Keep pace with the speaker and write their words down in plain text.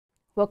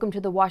Welcome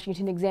to the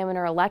Washington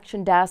Examiner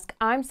election desk.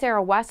 I'm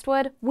Sarah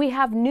Westwood. We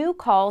have new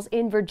calls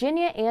in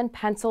Virginia and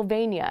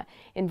Pennsylvania.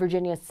 In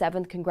Virginia's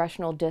 7th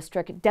Congressional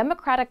District,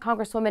 Democratic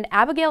Congresswoman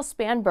Abigail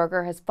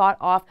Spanberger has fought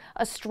off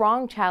a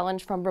strong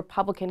challenge from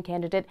Republican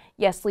candidate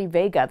Yesli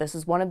Vega. This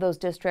is one of those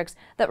districts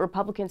that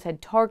Republicans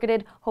had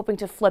targeted, hoping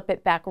to flip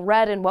it back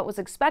red in what was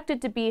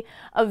expected to be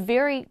a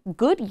very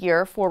good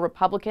year for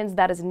Republicans.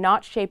 That is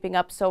not shaping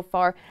up so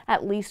far,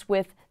 at least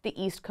with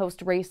the East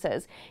Coast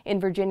races. In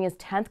Virginia's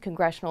 10th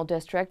Congressional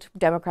District,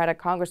 Democratic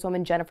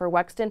Congresswoman Jennifer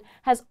Wexton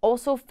has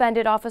also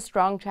fended off a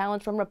strong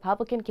challenge from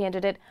Republican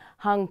candidate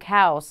Hung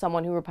Cao,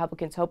 someone who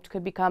Republicans hoped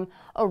could become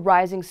a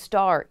rising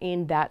star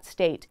in that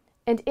state.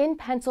 And in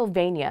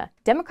Pennsylvania,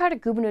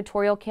 Democratic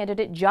gubernatorial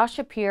candidate Josh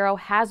Shapiro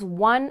has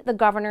won the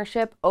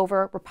governorship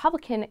over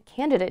Republican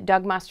candidate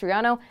Doug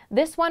Mastriano.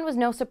 This one was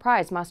no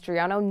surprise.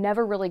 Mastriano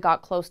never really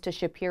got close to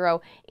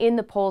Shapiro in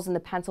the polls in the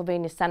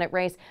Pennsylvania Senate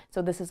race,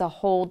 so this is a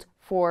hold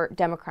for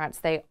Democrats.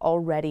 They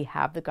already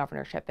have the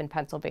governorship in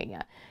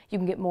Pennsylvania. You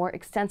can get more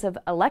extensive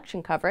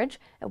election coverage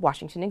at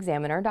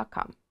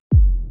washingtonexaminer.com.